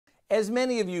As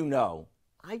many of you know,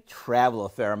 I travel a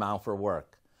fair amount for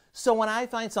work. So when I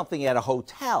find something at a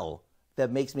hotel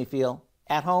that makes me feel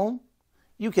at home,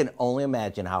 you can only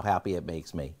imagine how happy it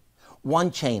makes me. One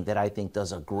chain that I think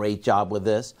does a great job with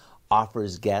this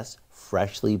offers guests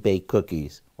freshly baked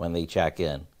cookies when they check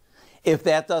in. If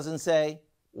that doesn't say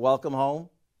welcome home,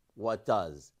 what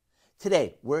does?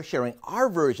 Today, we're sharing our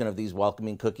version of these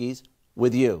welcoming cookies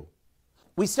with you.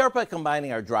 We start by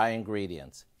combining our dry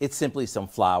ingredients. It's simply some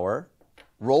flour,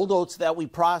 rolled oats that we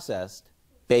processed,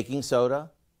 baking soda,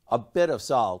 a bit of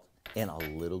salt, and a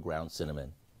little ground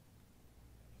cinnamon.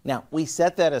 Now, we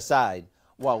set that aside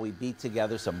while we beat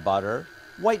together some butter,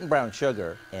 white and brown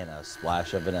sugar, and a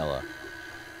splash of vanilla.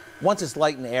 Once it's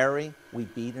light and airy, we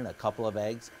beat in a couple of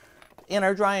eggs and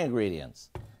our dry ingredients.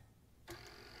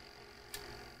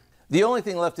 The only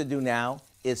thing left to do now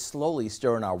is slowly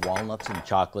stir in our walnuts and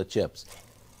chocolate chips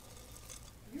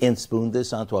and spoon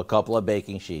this onto a couple of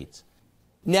baking sheets.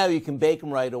 Now you can bake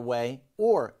them right away,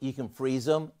 or you can freeze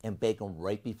them and bake them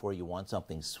right before you want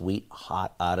something sweet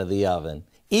hot out of the oven.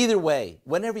 Either way,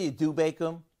 whenever you do bake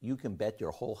them, you can bet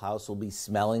your whole house will be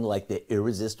smelling like the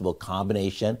irresistible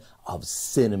combination of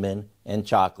cinnamon and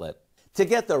chocolate. To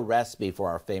get the recipe for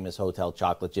our famous hotel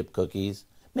chocolate chip cookies,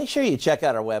 make sure you check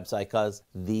out our website because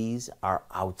these are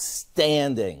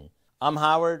outstanding. I'm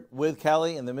Howard with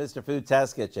Kelly in the Mr. Food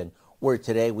Test Kitchen, where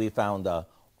today we found a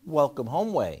welcome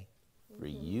home way for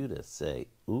you to say,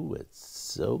 ooh, it's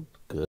so good.